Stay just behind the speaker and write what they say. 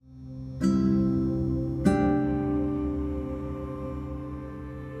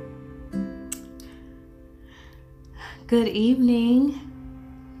Good evening.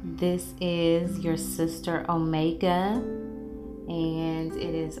 This is your sister Omega, and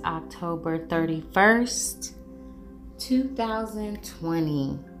it is October 31st,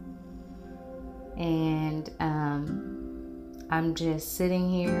 2020. And I'm just sitting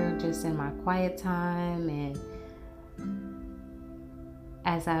here just in my quiet time, and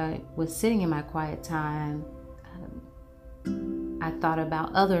as I was sitting in my quiet time, I thought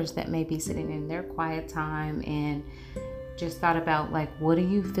about others that may be sitting in their quiet time, and just thought about, like, what do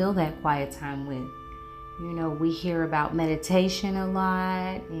you fill that quiet time with? You know, we hear about meditation a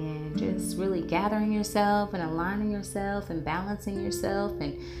lot, and just really gathering yourself and aligning yourself and balancing yourself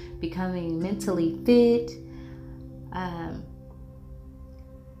and becoming mentally fit.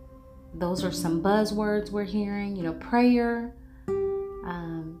 Those are some buzzwords we're hearing, prayer.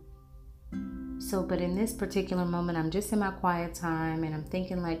 But in this particular moment, I'm just in my quiet time, and I'm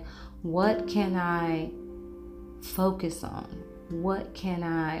thinking, like, what can I focus on? What could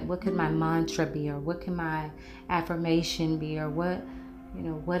my mantra be, or what can my affirmation be, or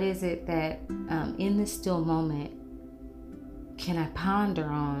what is it that in this still moment can I ponder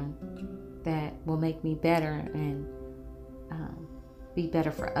on that will make me better and be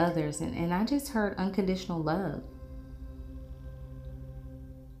better for others? And I just heard unconditional love.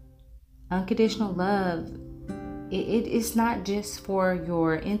 Unconditional love, it's not just for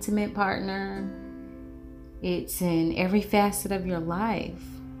your intimate partner. It's in every facet of your life.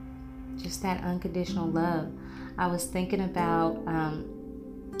 Just that unconditional love. I was thinking about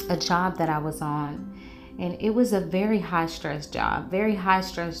a job that I was on, and it was a very high stress job.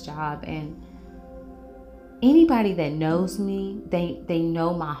 And anybody that knows me, they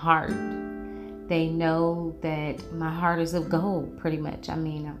know my heart. They know that my heart is of gold, pretty much. I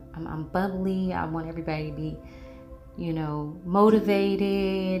mean, I'm bubbly. I want everybody to be,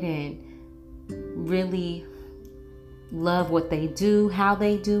 motivated and really love what they do, how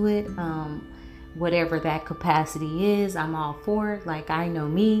they do it, whatever that capacity is. I'm all for it. Like, I know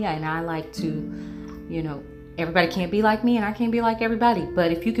me, and I like to, everybody can't be like me, and I can't be like everybody.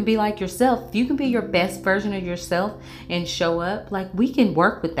 But if you can be like yourself, if you can be your best version of yourself and show up, like, we can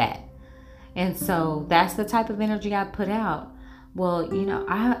work with that. And so that's the type of energy I put out. Well,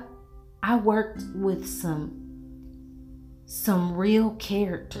 I worked with some real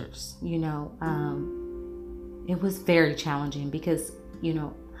characters, it was very challenging because,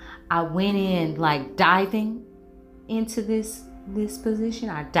 I went in like diving into this position.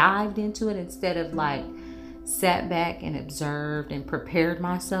 I dived into it instead of like sat back and observed and prepared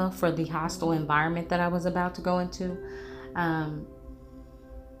myself for the hostile environment that I was about to go into.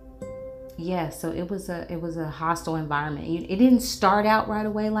 So it was a hostile environment. It didn't start out right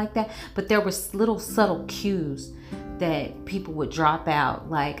away like that, but there was little subtle cues that people would drop out.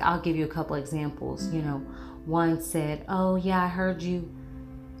 Like, I'll give you a couple examples. One said, "Oh yeah, I heard you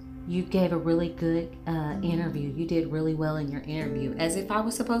gave a really good interview. You did really well in your interview." As if I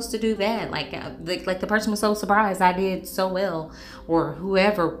was supposed to do that. Like the person was so surprised I did so well, or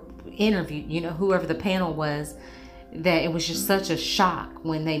whoever interviewed, whoever the panel was, that it was just such a shock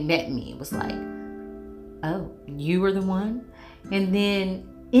when they met me. It was like, "Oh, you were the one?" And then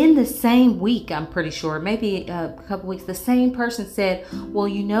in the same week, I'm pretty sure, maybe a couple weeks, the same person said, "Well,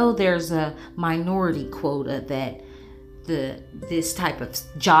 there's a minority quota that this type of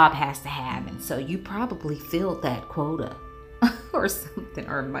job has to have, and so you probably filled that quota." or something.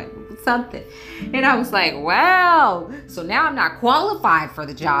 And I was like, wow, so now I'm not qualified for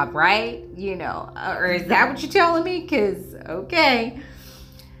the job, right? Or is that what you're telling me? Because, okay.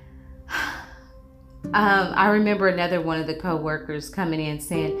 I remember another one of the co-workers coming in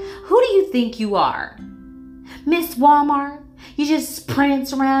saying, "Who do you think you are? Miss Walmart? You just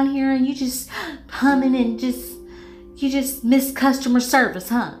prance around here and you just humming and you just miss customer service,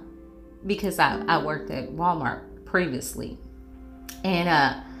 huh?" Because I worked at Walmart previously. And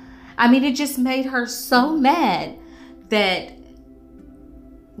it just made her so mad that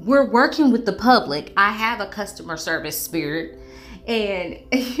we're working with the public. I have a customer service spirit. And,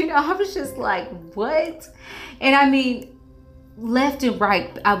 I was just like, what? And left and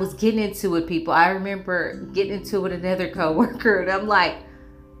right, I was getting into it, people. I remember getting into it with another coworker, and I'm like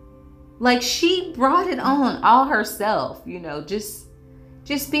she brought it on all herself, just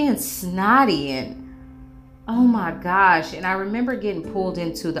being snotty, and oh my gosh. And I remember getting pulled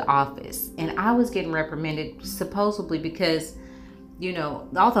into the office, and I was getting reprimanded supposedly because,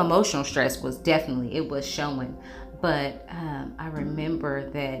 all the emotional stress was it was showing. But I remember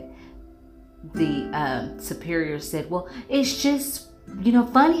that the superior said, "Well, it's just,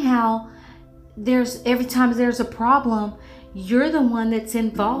 funny how every time there's a problem, you're the one that's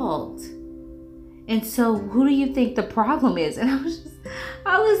involved." And so who do you think the problem is? And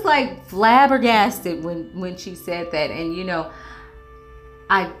I was like flabbergasted when she said that. And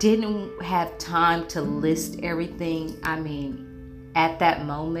I didn't have time to list everything, at that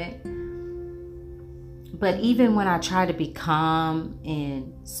moment. But even when I tried to be calm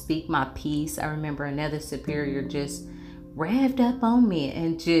and speak my piece, I remember another superior just revved up on me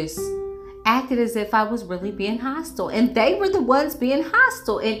and just acted as if I was really being hostile. And they were the ones being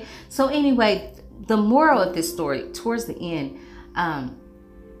hostile. And so anyway, the moral of this story, towards the end,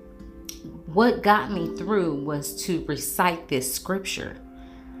 what got me through was to recite this scripture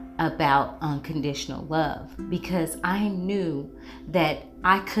about unconditional love, because I knew that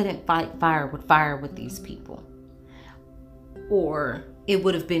I couldn't fight fire with these people, or it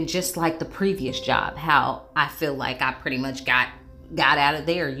would have been just like the previous job, how I feel like I pretty much got out of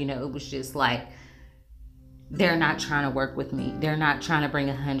there. It was just like, they're not trying to work with me. They're not trying to bring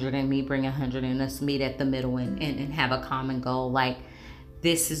 100 and me bring 100 and us meet at the middle and have a common goal. Like,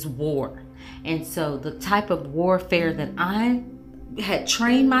 this is war. And so the type of warfare that I had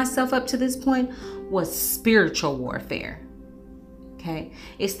trained myself up to this point was spiritual warfare. Okay,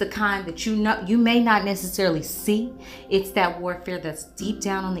 it's the kind that you may not necessarily see. It's that warfare that's deep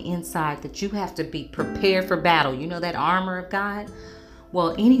down on the inside that you have to be prepared for battle. That armor of God.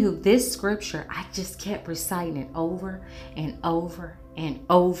 Well, anywho, this scripture, I just kept reciting it over and over and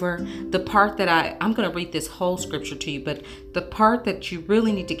over. The part that I'm going to read this whole scripture to you, but the part that you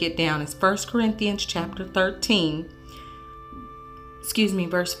really need to get down is 1 Corinthians chapter 13.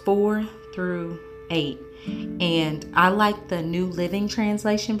 Verse 4 through 8. And I like the New Living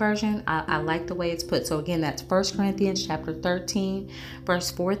Translation version. I like the way it's put. So again, that's 1 Corinthians chapter 13,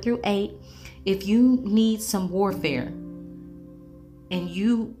 verse 4 through 8. If you need some warfare and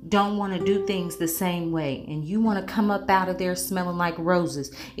you don't want to do things the same way, and you want to come up out of there smelling like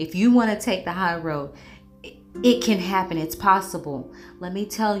roses, if you want to take the high road, it can happen. It's possible. Let me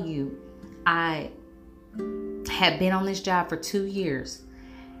tell you, I had been on this job for 2 years,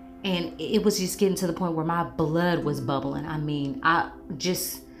 and it was just getting to the point where my blood was bubbling. I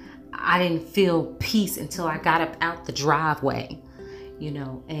didn't feel peace until I got up out the driveway,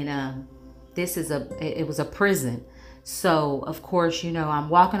 and it was a prison. So of course, I'm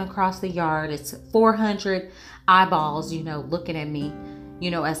walking across the yard. It's 400 eyeballs, looking at me,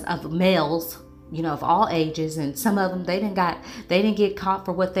 as of males, of all ages, and some of them they didn't get caught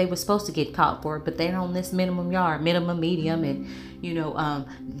for what they were supposed to get caught for, but they're on this minimum medium, and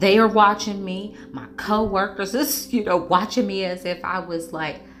they are watching me. My co-workers is watching me as if I was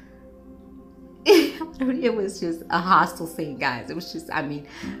like, it was just a hostile scene, guys. It was just,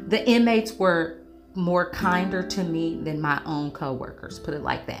 the inmates were more kinder to me than my own co-workers, put it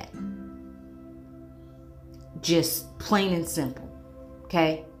like that. Just plain and simple.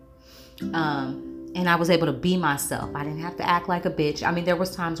 Okay. And I was able to be myself. I didn't have to act like a bitch. There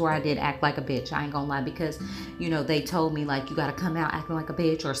was times where I did act like a bitch. I ain't gonna lie, because, they told me like, you got to come out acting like a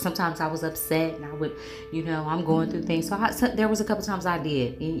bitch. Or sometimes I was upset and I would, I'm going through things. So there was a couple times I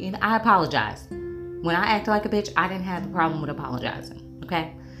did. And I apologized. When I acted like a bitch, I didn't have a problem with apologizing.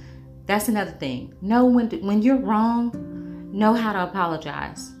 Okay. That's another thing. Know when you're wrong, know how to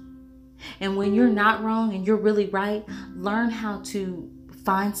apologize. And when you're not wrong and you're really right, learn how to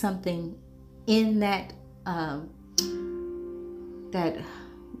find something in that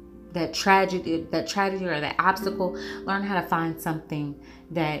tragedy or that obstacle. Learn how to find something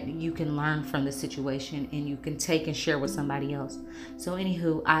that you can learn from the situation and you can take and share with somebody else. So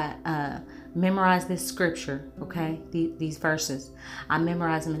anywho, I memorized this scripture, okay? These verses. I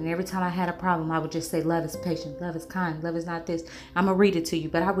memorized them, and every time I had a problem, I would just say, love is patient, love is kind, love is not this. I'm going to read it to you,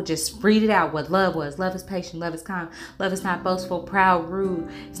 but I would just read it out what love was. Love is patient, love is kind, love is not boastful, proud, rude.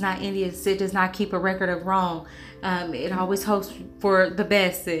 It's not envious, it does not keep a record of wrong. It always hopes for the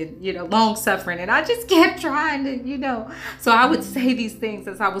best and, long suffering. And I just kept trying to, so I would say these things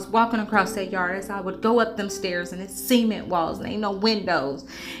as I was walking across that yard, as I would go up them stairs, and it's cement walls and ain't no windows.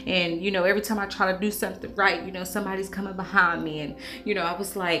 And, every time I try to do something right, somebody's coming behind me. And, I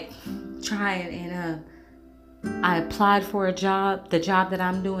was like trying, and I applied for a job, the job that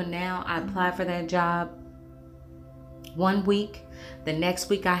I'm doing now. I applied for that job 1 week. The next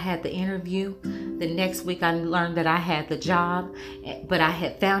week I had the interview. The next week I learned that I had the job, but I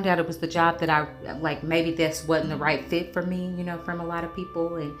had found out it was the job that maybe this wasn't the right fit for me, from a lot of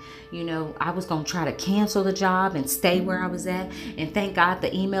people. And, I was going to try to cancel the job and stay where I was at. And thank God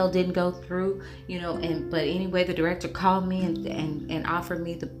the email didn't go through, but anyway, the director called me and offered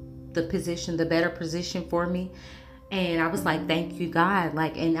me the position, the better position for me. And I was like, thank you, God.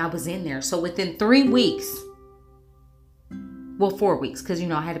 And I was in there. So within 3 weeks, Well, 4 weeks, because,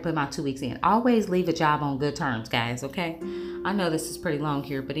 I had to put my 2 weeks in. Always leave a job on good terms, guys, okay? I know this is pretty long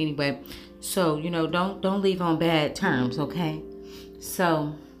here, but anyway. So, don't leave on bad terms, okay?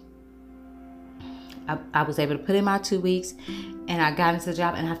 So, I was able to put in my 2 weeks, and I got into the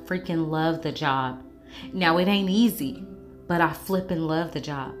job, and I freaking love the job. Now, it ain't easy, but I flipping love the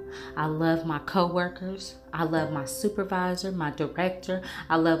job. I love my coworkers. I love my supervisor, my director.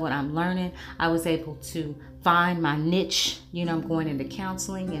 I love what I'm learning. I was able to find my niche. I'm going into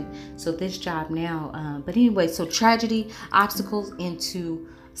counseling, and so this job now. But anyway, so tragedy, obstacles into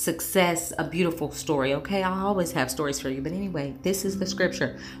success, a beautiful story. Okay, I always have stories for you. But anyway, this is the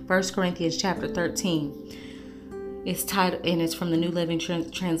scripture, 1 Corinthians chapter 13. It's titled, and it's from the New Living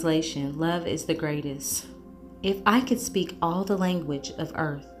Translation. Love is the greatest. If I could speak all the language of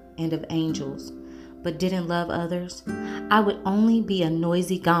earth and of angels, but didn't love others, I would only be a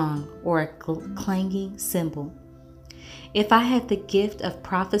noisy gong or a clanging cymbal. If I had the gift of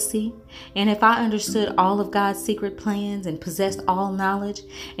prophecy, and if I understood all of God's secret plans and possessed all knowledge,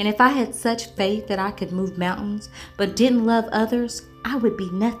 and if I had such faith that I could move mountains, but didn't love others, I would be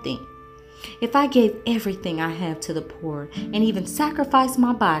nothing. If I gave everything I have to the poor and even sacrificed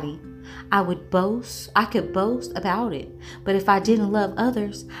my body, I could boast about it. But if I didn't love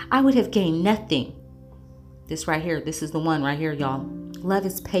others, I would have gained nothing. This right here, this is the one right here, y'all. Love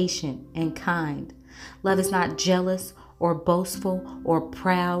is patient and kind. Love is not jealous or boastful or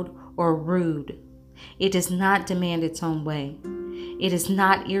proud or rude. It does not demand its own way. It is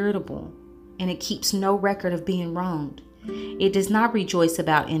not irritable, and it keeps no record of being wronged. It does not rejoice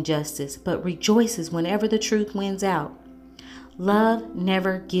about injustice, but rejoices whenever the truth wins out. Love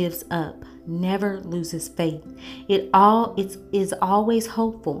never gives up, never loses faith. It is always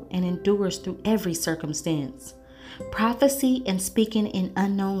hopeful and endures through every circumstance. Prophecy and speaking in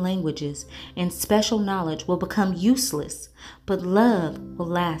unknown languages and special knowledge will become useless, but love will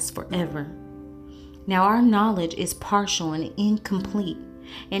last forever. Now, our knowledge is partial and incomplete,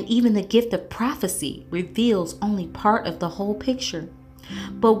 and even the gift of prophecy reveals only part of the whole picture.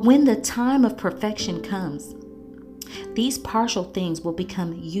 But when the time of perfection comes, these partial things will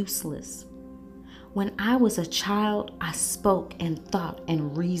become useless. When I was a child, I spoke and thought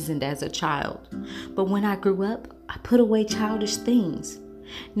and reasoned as a child. But when I grew up, I put away childish things.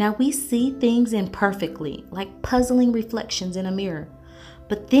 Now we see things imperfectly, like puzzling reflections in a mirror.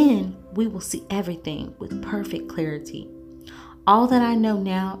 But then we will see everything with perfect clarity. All that I know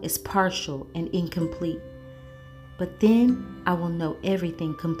now is partial and incomplete. But then I will know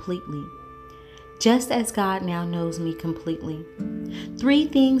everything completely, just as God now knows me completely. 3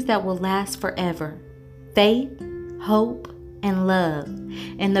 things that will last forever: faith, hope, and love.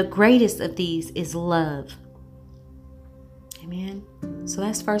 And the greatest of these is love. Amen. So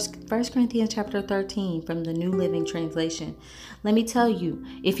that's 1 Corinthians chapter 13 from the New Living Translation. Let me tell you,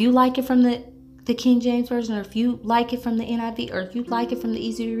 if you like it from the King James Version, or if you like it from the NIV, or if you like it from the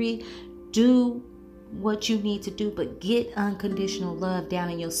Easy to Read, do what you need to do, but get unconditional love down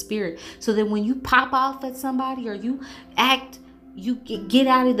in your spirit, so that when you pop off at somebody, or you get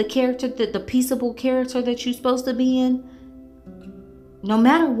out of the character, the peaceable character that you're supposed to be in, no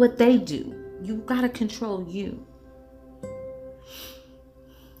matter what they do, you gotta control you.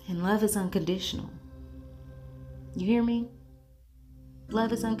 And love is unconditional. You hear me?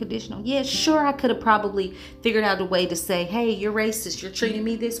 Love is unconditional. Yeah, sure, I could have probably figured out a way to say, hey, you're racist. You're treating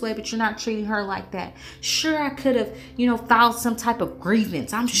me this way, but you're not treating her like that. Sure, I could have, filed some type of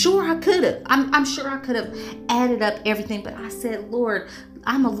grievance. I'm sure I could have. I'm sure I could have added up everything. But I said, Lord,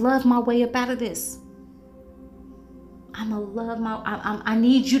 I'm going to love my way up out of this. I'm going to love I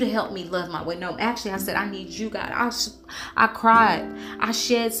need you to help me love my way. No, actually, I said, I need you, God. I cried. I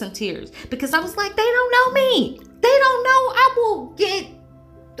shed some tears because I was like, they don't know me. They don't know. I will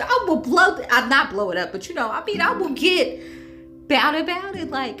not blow it up, but I will get bad about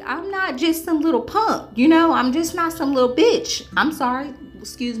it. Like, I'm not just some little punk, I'm just not some little bitch. I'm sorry.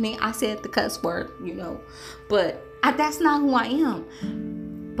 Excuse me. I said the cuss word, but that's not who I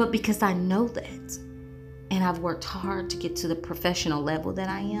am. But because I know that, and I've worked hard to get to the professional level that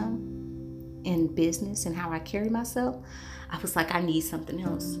I am in business and how I carry myself, I was like, I need something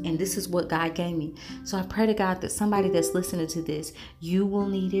else. And this is what God gave me. So I pray to God that somebody that's listening to this, you will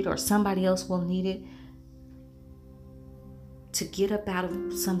need it, or somebody else will need it, to get up out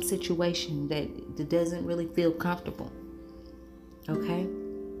of some situation that doesn't really feel comfortable. Okay?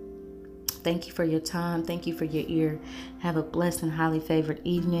 Thank you for your time. Thank you for your ear. Have a blessed and highly favored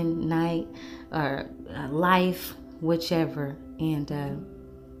evening, night, or life, whichever. And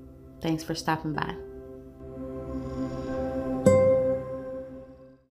thanks for stopping by.